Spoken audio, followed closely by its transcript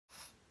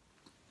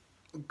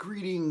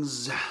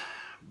Greetings,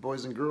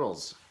 boys and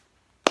girls.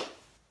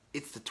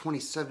 It's the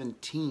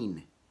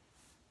 2017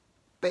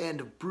 Band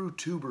of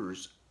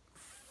Brewtubers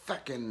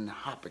Feckin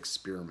Hop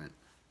Experiment.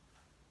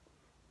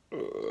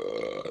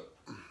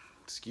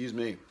 Excuse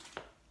me.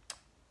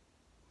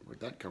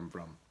 Where'd that come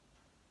from?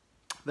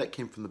 That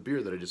came from the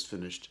beer that I just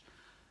finished.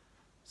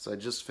 So I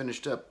just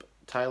finished up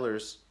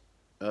Tyler's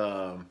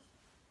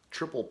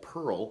Triple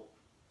Pearl.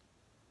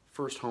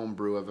 First home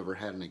brew I've ever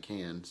had in a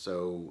can.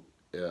 So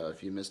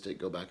if you missed it,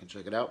 go back and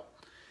check it out.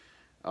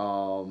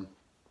 Kind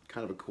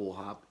of a cool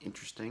hop,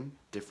 interesting,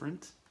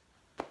 different.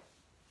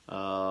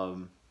 I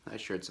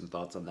shared some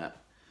thoughts on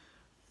that.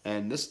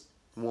 And this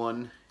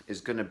one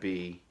is going to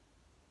be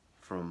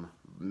from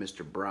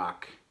Mr.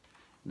 Brock.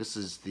 This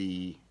is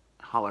the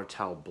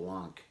Hallertau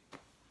Blanc.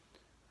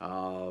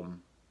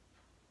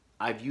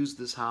 I've used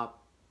this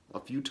hop a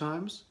few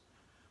times,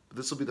 but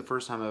this will be the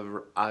first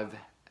time I've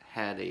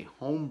had a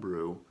home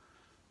brew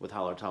with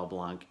Hallertau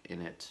Blanc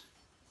in it.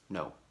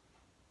 No,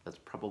 that's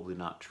probably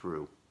not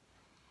true.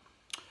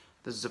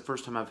 This is the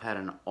first time I've had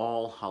an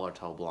all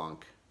Hallertau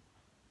Blanc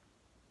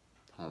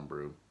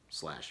homebrew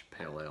 /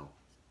 pale ale.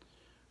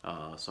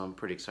 So I'm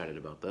pretty excited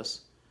about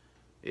this.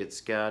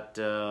 It's got,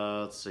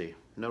 let's see,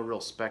 no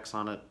real specs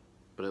on it,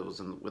 but it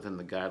was within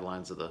the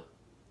guidelines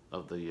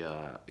of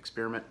the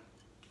experiment.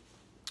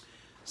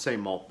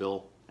 Same malt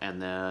bill, and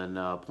then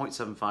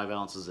 0.75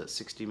 ounces at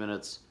 60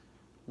 minutes,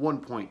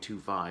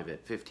 1.25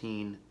 at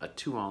 15, a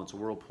 2-ounce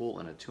whirlpool,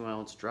 and a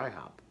 2-ounce dry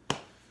hop.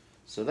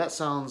 So that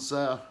sounds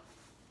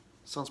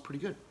pretty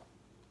good.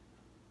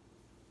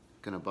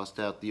 Gonna bust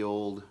out the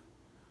old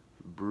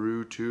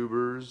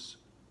Brewtubers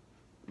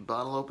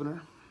bottle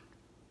opener.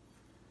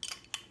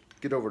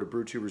 Get over to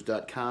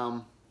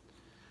brewtubers.com.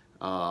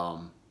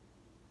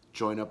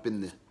 Join up in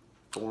the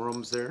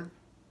forums there,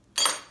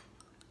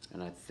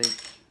 and I think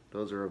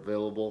those are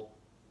available.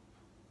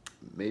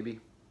 Maybe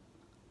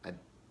I'd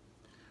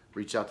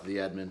reach out to the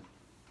admin,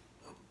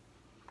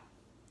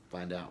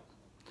 find out.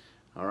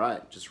 All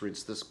right, just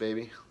rinse this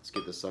baby. Let's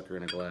get this sucker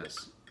in a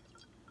glass.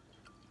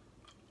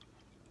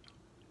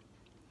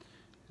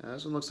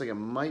 This one looks like it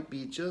might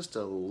be just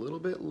a little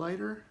bit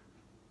lighter.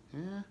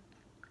 Yeah,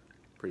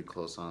 pretty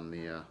close on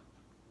the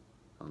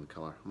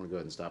color. I'm gonna go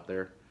ahead and stop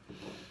there.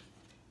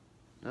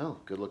 Oh,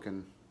 good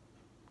looking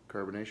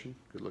carbonation,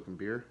 good looking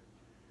beer.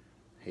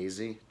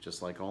 Hazy,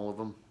 just like all of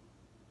them.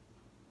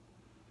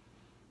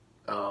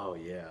 Oh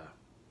yeah,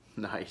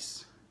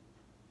 nice.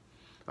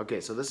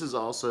 Okay, so this is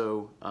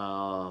also,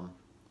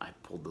 I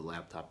pulled the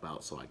laptop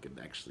out so I could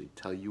actually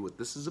tell you what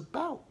this is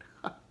about.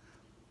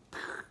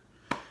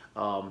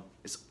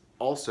 It's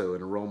also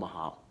an aroma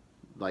hop,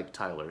 like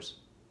Tyler's.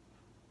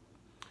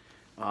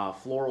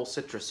 Floral,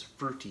 citrus,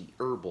 fruity,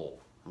 herbal.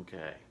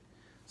 Okay,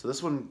 so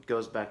this one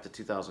goes back to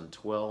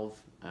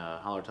 2012.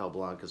 Hallertau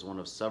Blanc is one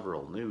of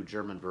several new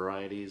German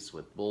varieties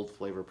with bold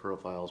flavor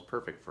profiles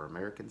perfect for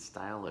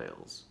American-style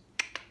ales.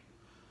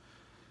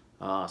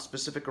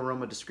 Specific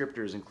aroma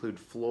descriptors include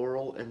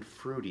floral and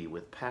fruity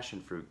with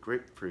passion fruit,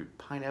 grapefruit,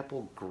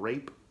 pineapple,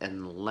 grape,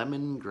 and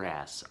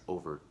lemongrass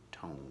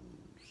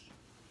overtones.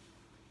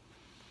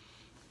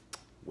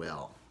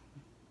 Well,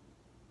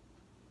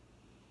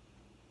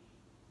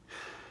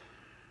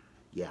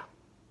 yeah.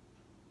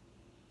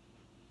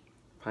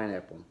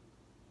 Pineapple,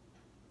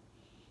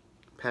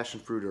 passion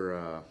fruit,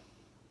 or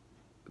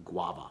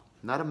guava.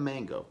 Not a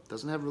mango.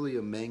 Doesn't have really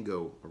a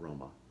mango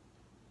aroma.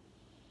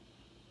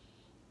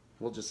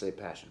 We'll just say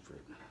passion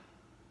fruit.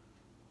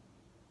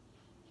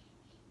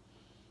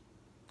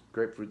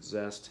 Grapefruit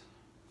zest.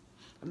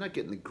 I'm not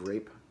getting the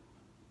grape.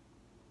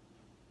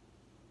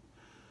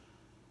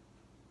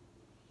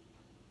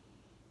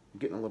 I'm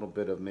getting a little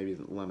bit of maybe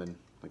lemon,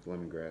 like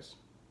lemongrass.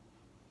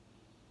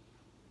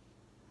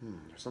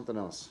 There's something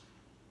else.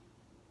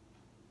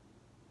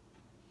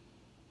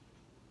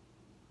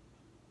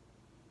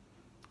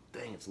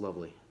 Dang, it's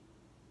lovely.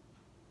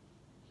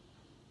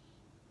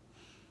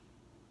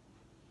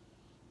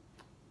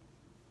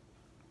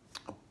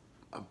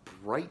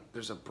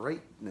 There's a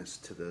brightness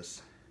to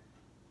this.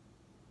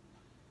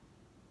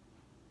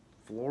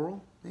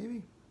 Floral,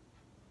 maybe?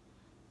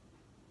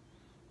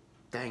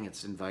 Dang,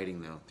 it's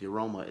inviting though. The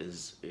aroma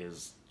is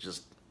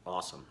just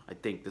awesome. I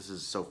think this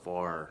is so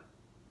far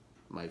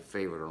my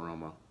favorite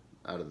aroma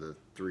out of the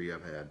 3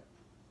 I've had.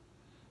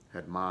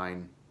 Had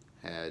mine,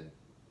 had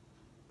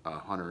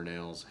Hunter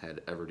Nails,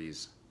 had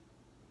Everdy's.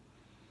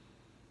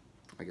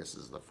 I guess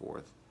this is the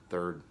 4th.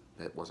 3rd,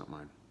 that wasn't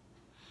mine.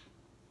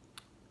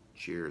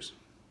 Cheers.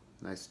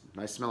 Nice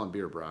smelling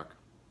beer, Brock.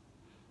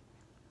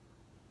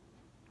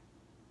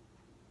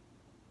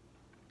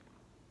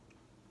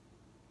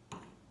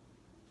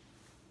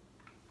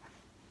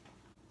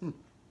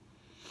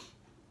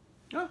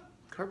 Yeah,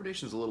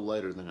 carbonation's a little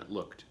lighter than it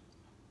looked.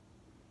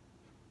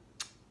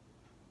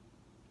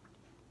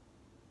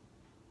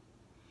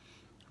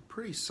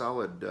 Pretty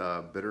solid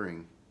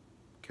bittering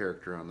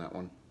character on that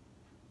one.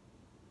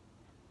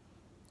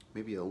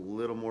 Maybe a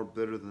little more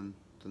bitter than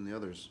the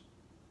others.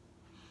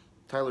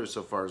 Tyler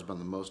so far has been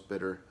the most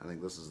bitter. I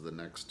think this is the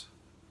next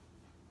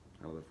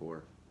out of the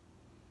 4.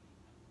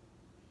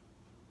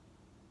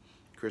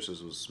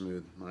 Chris's was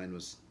smooth. Mine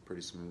was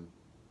pretty smooth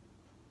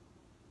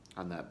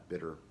on that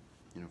bitter,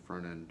 you know,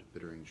 front end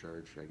bittering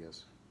charge, I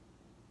guess.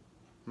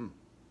 Man,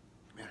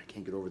 I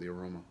can't get over the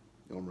aroma.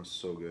 The aroma is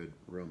so good.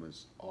 The aroma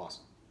is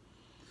awesome.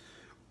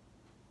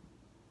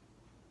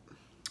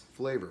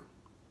 Flavor.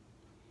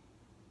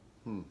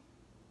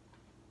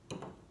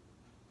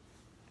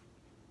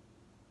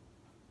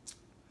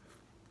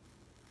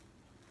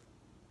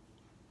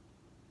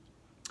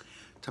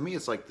 To me,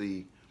 it's like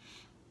the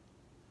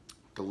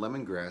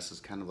lemongrass is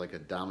kind of like a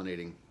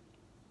dominating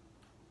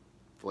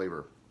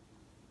flavor.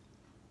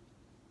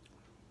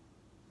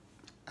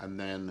 And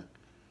then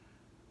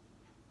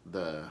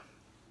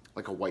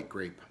like a white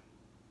grape.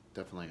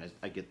 Definitely,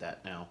 I get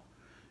that now.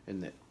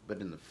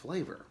 But in the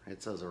flavor,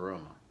 it says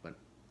aroma. But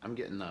I'm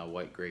getting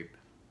white grape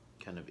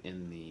kind of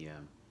in the,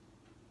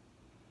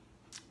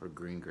 or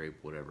green grape,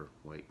 whatever,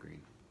 white,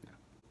 green. Yeah.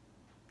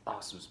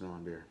 Awesome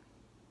smelling beer.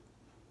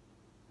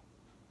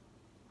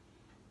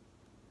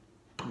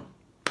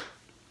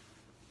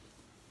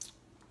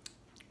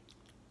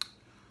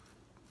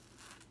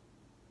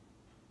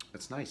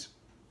 It's nice.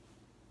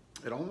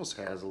 It almost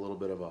has a little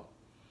bit of a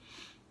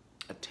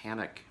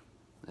tannic,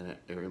 and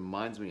it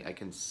reminds me, I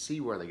can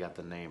see where they got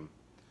the name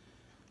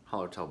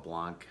Hallertau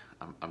Blanc.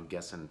 I'm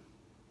guessing,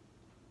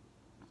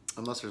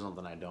 unless there's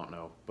something I don't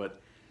know,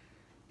 but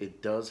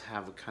it does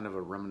have a kind of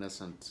a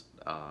reminiscent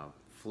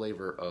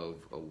flavor of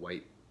a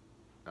white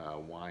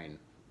wine,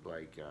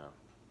 like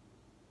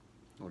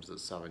what is it,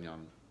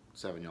 Sauvignon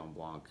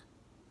Blanc.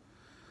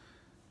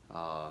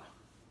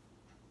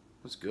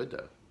 It's good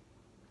though.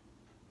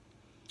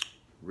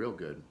 Real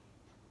good.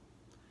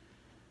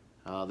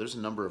 There's a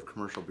number of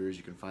commercial beers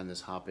you can find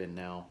this hop in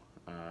now.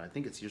 I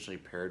think it's usually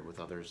paired with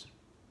others.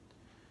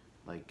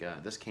 Like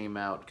this came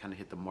out, kind of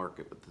hit the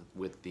market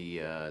with the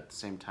at the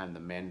same time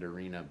the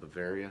Mandarina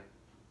Bavaria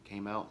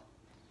came out,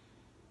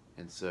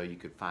 and so you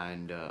could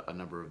find a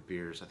number of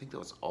beers. I think that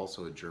was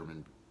also a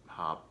German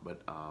hop,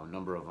 but a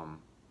number of them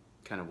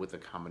kind of with a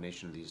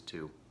combination of these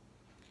two.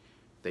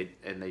 They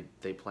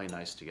play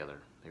nice together.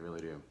 They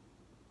really do.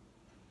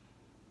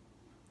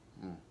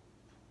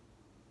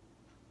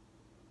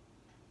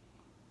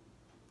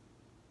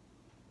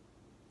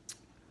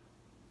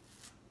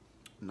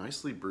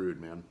 Nicely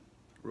brewed, man.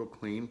 Real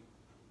clean.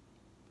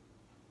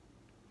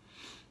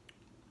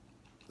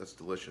 That's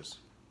delicious.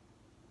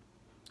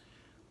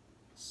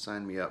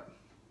 Sign me up.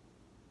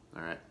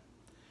 All right.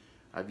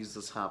 I've used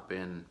this hop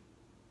in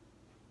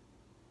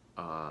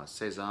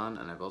Saison,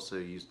 and I've also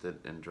used it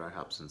in dry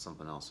hops and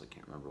something else. I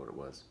can't remember what it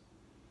was.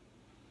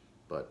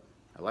 But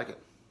I like it.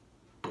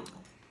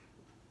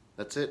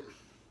 That's it.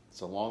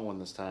 It's a long one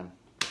this time.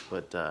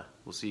 But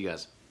we'll see you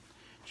guys.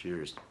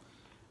 Cheers.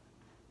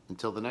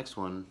 Until the next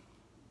one.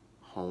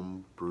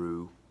 Home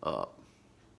brew up.